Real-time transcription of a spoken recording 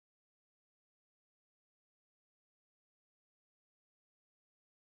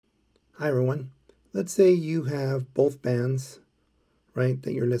Hi everyone. Let's say you have both bands, right,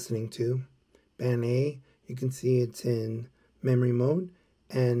 that you're listening to. Band A, you can see it's in memory mode,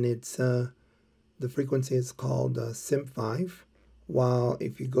 and it's the frequency is called Simp5. While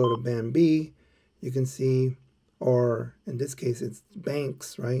if you go to band B, you can see, or in this case it's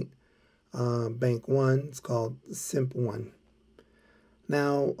banks, right? Bank 1, it's called Simp1.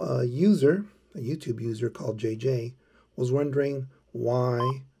 Now a YouTube user called JJ, was wondering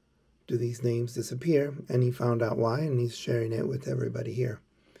why do these names disappear, and he found out why, and he's sharing it with everybody here.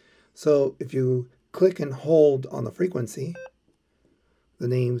 So if you click and hold on the frequency, the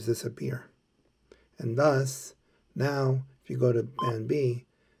names disappear, and thus now if you go to band B,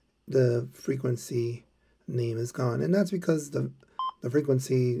 the frequency name is gone, and that's because the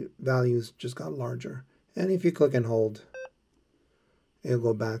frequency values just got larger. And if you click and hold, it'll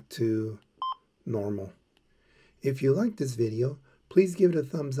go back to normal. If you like this video, please give it a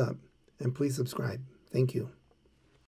thumbs up and please subscribe. Thank you.